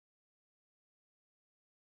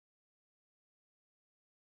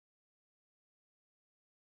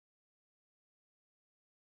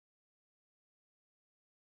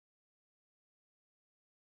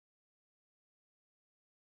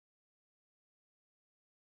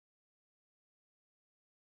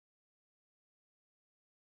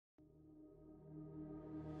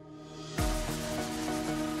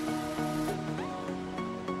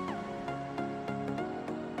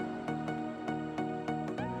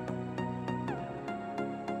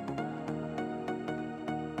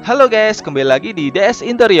Halo guys, kembali lagi di DS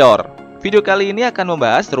Interior. Video kali ini akan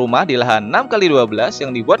membahas rumah di lahan 6x12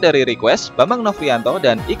 yang dibuat dari request Bambang Novrianto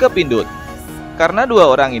dan Ike Pindut. Karena dua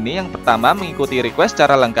orang ini yang pertama mengikuti request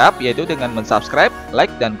secara lengkap, yaitu dengan mensubscribe, like,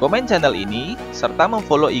 dan komen channel ini, serta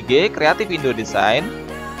memfollow IG Kreatif Indo Desain,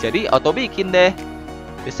 jadi auto bikin deh.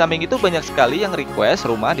 Di samping itu banyak sekali yang request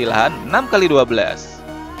rumah di lahan 6x12.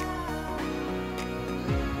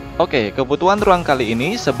 Oke, kebutuhan ruang kali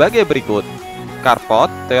ini sebagai berikut: carport,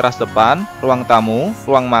 teras depan, ruang tamu,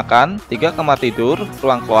 ruang makan, 3 kamar tidur,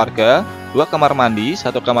 ruang keluarga, 2 kamar mandi, 1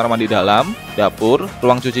 kamar mandi dalam, dapur,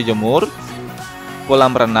 ruang cuci jemur,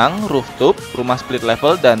 kolam renang, rooftop, rumah split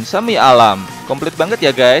level, dan semi alam. Komplit banget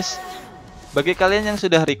ya guys. Bagi kalian yang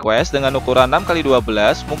sudah request dengan ukuran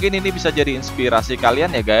 6x12, mungkin ini bisa jadi inspirasi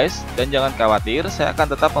kalian ya guys. Dan jangan khawatir, saya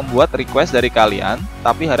akan tetap membuat request dari kalian,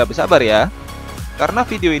 tapi harap bersabar ya. Karena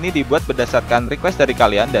video ini dibuat berdasarkan request dari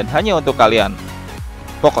kalian dan hanya untuk kalian.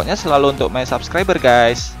 Pokoknya selalu untuk my subscriber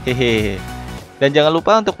guys. Hehehe. Dan jangan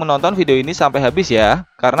lupa untuk menonton video ini sampai habis ya,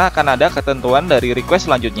 karena akan ada ketentuan dari request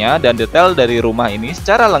selanjutnya dan detail dari rumah ini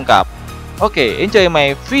secara lengkap. Oke, enjoy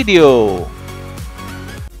my video.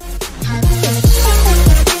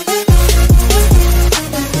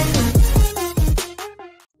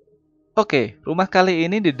 Oke, rumah kali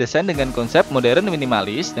ini didesain dengan konsep modern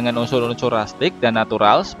minimalis dengan unsur-unsur rustik dan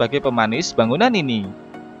natural sebagai pemanis bangunan ini.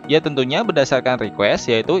 Ya tentunya berdasarkan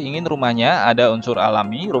request, yaitu ingin rumahnya ada unsur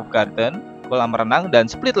alami, roof garden, kolam renang,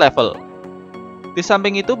 dan split level. Di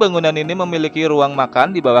samping itu bangunan ini memiliki ruang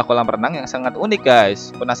makan di bawah kolam renang yang sangat unik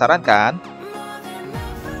guys. Penasaran kan?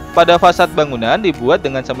 Pada fasad bangunan dibuat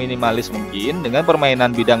dengan seminimalis mungkin dengan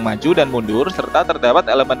permainan bidang maju dan mundur serta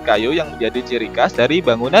terdapat elemen kayu yang menjadi ciri khas dari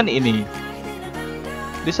bangunan ini.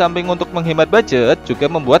 Di samping untuk menghemat budget,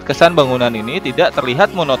 juga membuat kesan bangunan ini tidak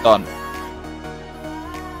terlihat monoton.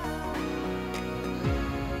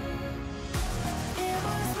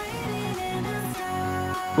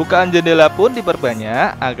 Bukaan jendela pun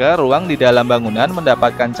diperbanyak agar ruang di dalam bangunan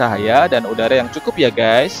mendapatkan cahaya dan udara yang cukup ya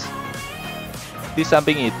guys. Di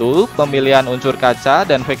samping itu, pemilihan unsur kaca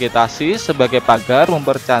dan vegetasi sebagai pagar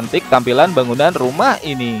mempercantik tampilan bangunan rumah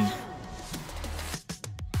ini.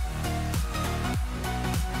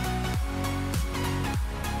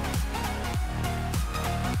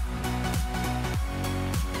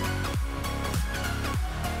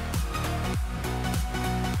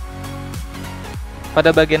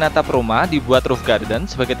 Pada bagian atap rumah dibuat roof garden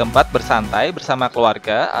sebagai tempat bersantai bersama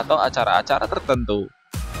keluarga atau acara-acara tertentu,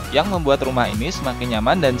 yang membuat rumah ini semakin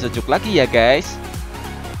nyaman dan sejuk lagi ya guys.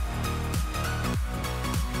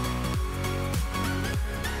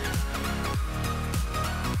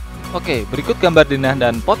 Oke, berikut gambar denah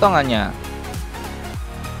dan potongannya.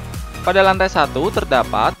 Pada lantai 1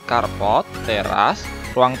 terdapat carport, teras,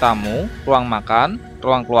 ruang tamu, ruang makan,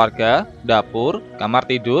 ruang keluarga, dapur, kamar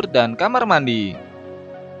tidur, dan kamar mandi.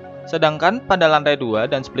 Sedangkan pada lantai 2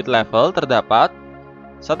 dan split level terdapat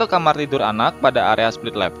 1 kamar tidur anak pada area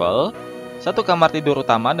split level, 1 kamar tidur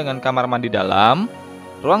utama dengan kamar mandi dalam,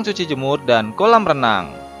 ruang cuci jemur, dan kolam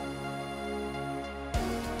renang.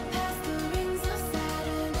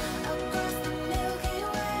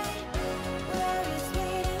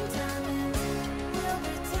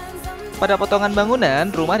 Pada potongan bangunan,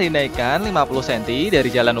 rumah dinaikkan 50 cm dari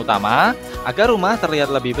jalan utama agar rumah terlihat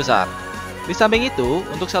lebih besar. Di samping itu,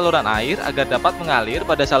 untuk saluran air agar dapat mengalir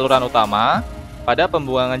pada saluran utama pada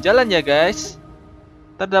pembuangan jalan ya guys.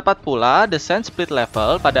 Terdapat pula desain split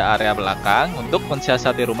level pada area belakang untuk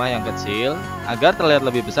mensiasati rumah yang kecil agar terlihat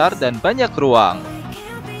lebih besar dan banyak ruang.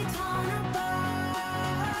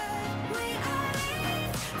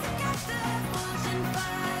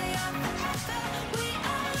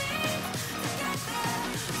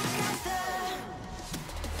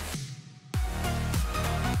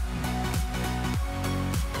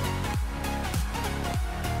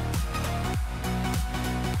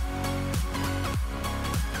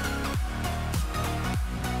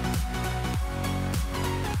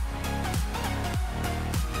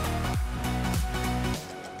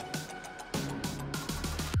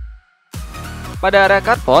 Pada area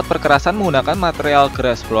carport, perkerasan menggunakan material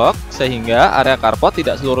grass block sehingga area carport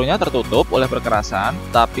tidak seluruhnya tertutup oleh perkerasan,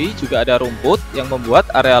 tapi juga ada rumput yang membuat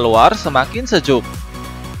area luar semakin sejuk.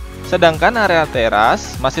 Sedangkan area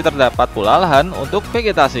teras masih terdapat pula lahan untuk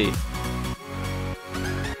vegetasi.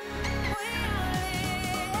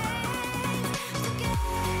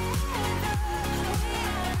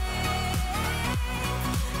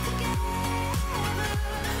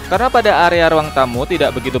 Karena pada area ruang tamu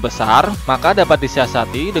tidak begitu besar, maka dapat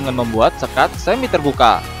disiasati dengan membuat sekat semi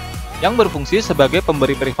terbuka yang berfungsi sebagai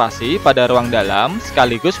pemberi privasi pada ruang dalam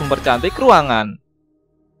sekaligus mempercantik ruangan.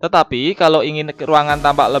 Tetapi kalau ingin ruangan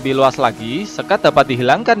tampak lebih luas lagi, sekat dapat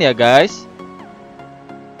dihilangkan ya guys.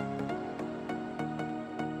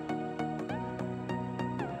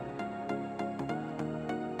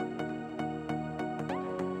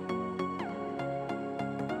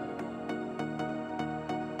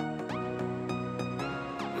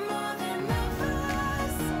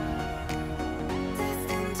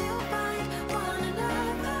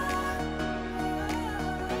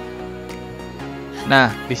 Nah,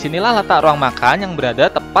 disinilah letak ruang makan yang berada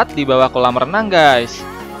tepat di bawah kolam renang guys.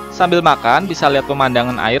 Sambil makan bisa lihat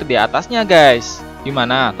pemandangan air di atasnya guys.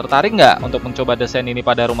 Gimana, tertarik nggak untuk mencoba desain ini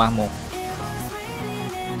pada rumahmu?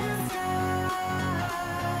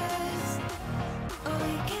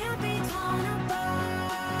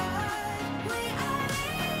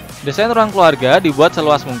 Desain ruang keluarga dibuat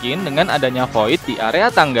seluas mungkin dengan adanya void di area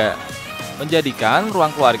tangga, menjadikan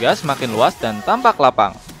ruang keluarga semakin luas dan tampak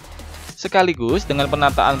lapang. Sekaligus dengan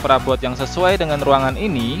penataan perabot yang sesuai dengan ruangan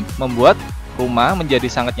ini, membuat rumah menjadi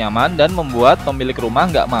sangat nyaman dan membuat pemilik rumah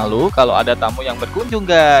nggak malu kalau ada tamu yang berkunjung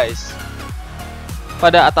guys.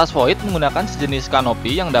 Pada atas void menggunakan sejenis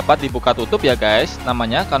kanopi yang dapat dibuka tutup ya guys,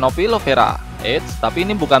 namanya kanopi aloe vera. Eits, tapi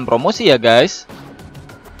ini bukan promosi ya guys.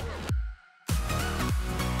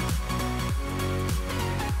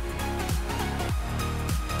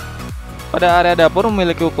 Pada area dapur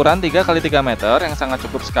memiliki ukuran 3x3 meter yang sangat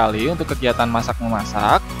cukup sekali untuk kegiatan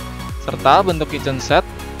masak-memasak, serta bentuk kitchen set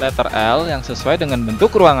letter L yang sesuai dengan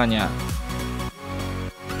bentuk ruangannya.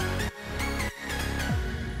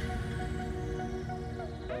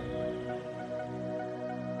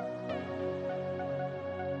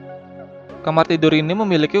 Kamar tidur ini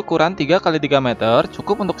memiliki ukuran 3x3 meter,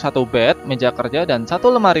 cukup untuk satu bed, meja kerja, dan satu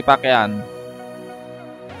lemari pakaian.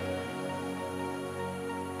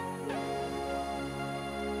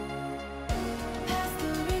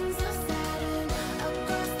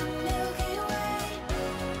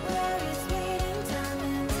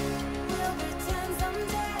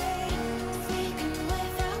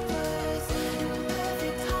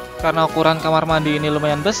 Karena ukuran kamar mandi ini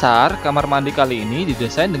lumayan besar, kamar mandi kali ini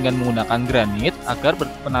didesain dengan menggunakan granit agar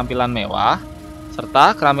berpenampilan mewah,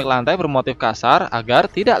 serta keramik lantai bermotif kasar agar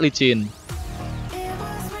tidak licin.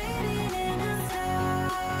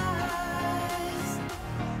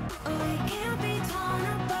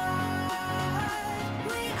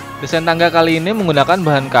 Desain tangga kali ini menggunakan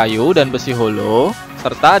bahan kayu dan besi holo,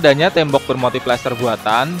 serta adanya tembok bermotif plester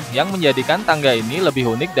buatan yang menjadikan tangga ini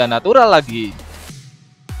lebih unik dan natural lagi.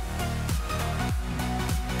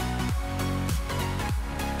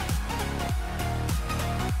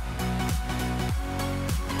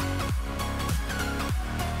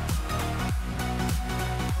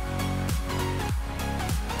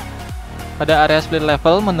 Pada area split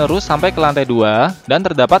level menerus sampai ke lantai 2 dan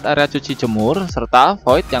terdapat area cuci jemur serta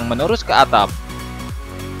void yang menerus ke atap.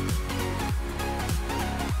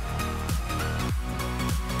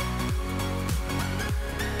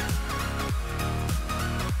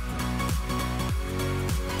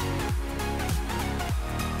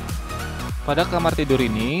 Pada kamar tidur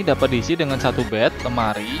ini dapat diisi dengan satu bed,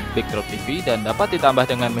 lemari, backdrop TV, dan dapat ditambah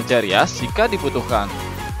dengan meja rias jika dibutuhkan.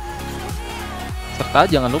 Serta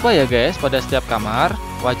jangan lupa ya guys, pada setiap kamar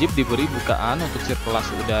wajib diberi bukaan untuk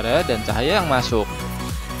sirkulasi udara dan cahaya yang masuk.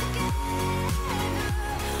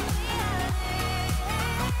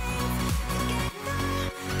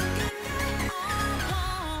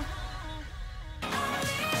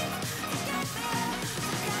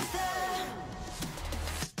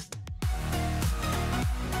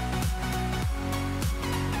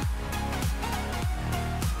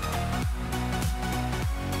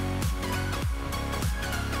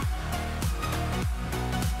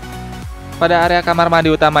 Pada area kamar mandi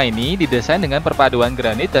utama ini didesain dengan perpaduan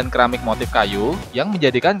granit dan keramik motif kayu yang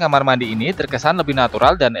menjadikan kamar mandi ini terkesan lebih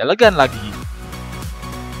natural dan elegan lagi.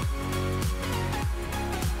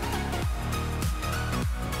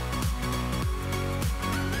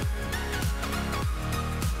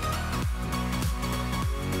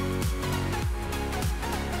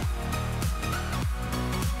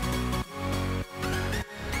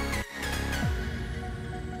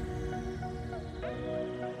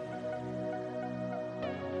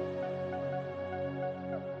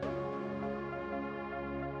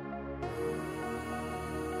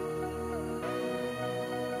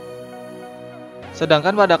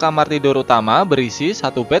 Sedangkan pada kamar tidur utama berisi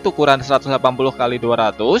satu bed ukuran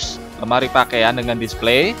 180x200, lemari pakaian dengan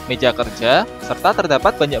display, meja kerja, serta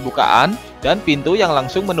terdapat banyak bukaan dan pintu yang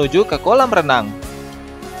langsung menuju ke kolam renang.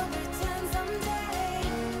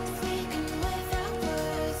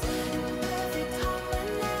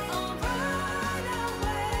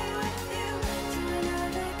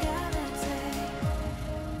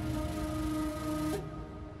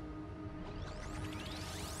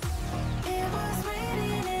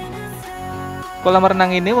 Kolam renang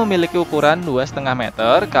ini memiliki ukuran 2,5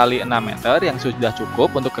 meter kali 6 meter yang sudah cukup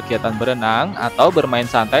untuk kegiatan berenang atau bermain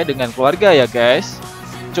santai dengan keluarga ya guys.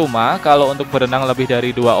 Cuma kalau untuk berenang lebih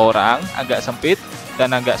dari 2 orang agak sempit dan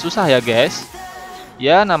agak susah ya guys.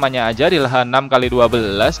 Ya namanya aja di lahan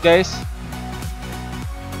 6x12 guys.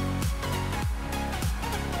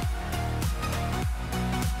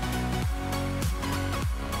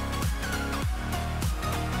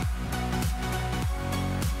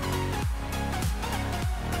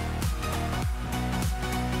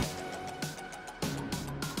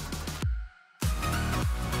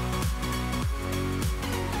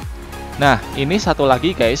 Nah, ini satu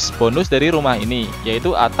lagi guys, bonus dari rumah ini,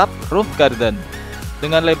 yaitu atap roof garden.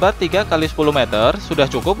 Dengan lebar 3x10 meter, sudah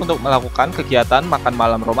cukup untuk melakukan kegiatan makan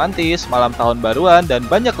malam romantis, malam tahun baruan, dan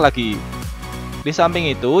banyak lagi. Di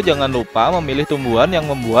samping itu, jangan lupa memilih tumbuhan yang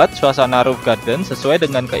membuat suasana roof garden sesuai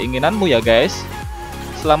dengan keinginanmu ya guys.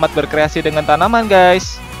 Selamat berkreasi dengan tanaman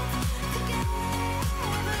guys!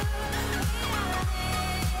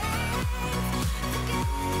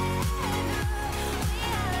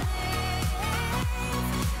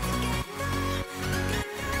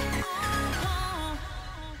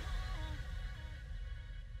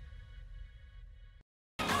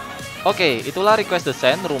 Oke, itulah request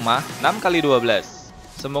desain rumah 6x12.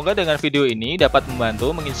 Semoga dengan video ini dapat membantu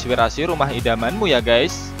menginspirasi rumah idamanmu ya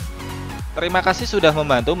guys. Terima kasih sudah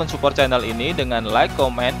membantu mensupport channel ini dengan like,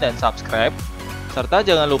 komen, dan subscribe. Serta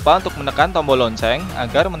jangan lupa untuk menekan tombol lonceng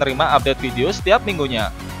agar menerima update video setiap minggunya.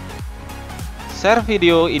 Share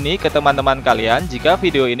video ini ke teman-teman kalian jika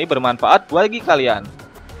video ini bermanfaat bagi kalian.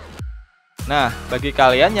 Nah, bagi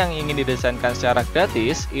kalian yang ingin didesainkan secara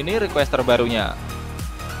gratis, ini request terbarunya.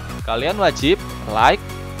 Kalian wajib like,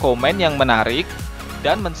 komen yang menarik,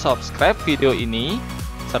 dan mensubscribe video ini,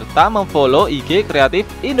 serta memfollow IG kreatif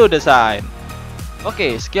Indo Desain.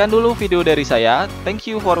 Oke, sekian dulu video dari saya. Thank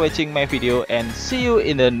you for watching my video and see you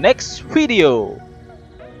in the next video.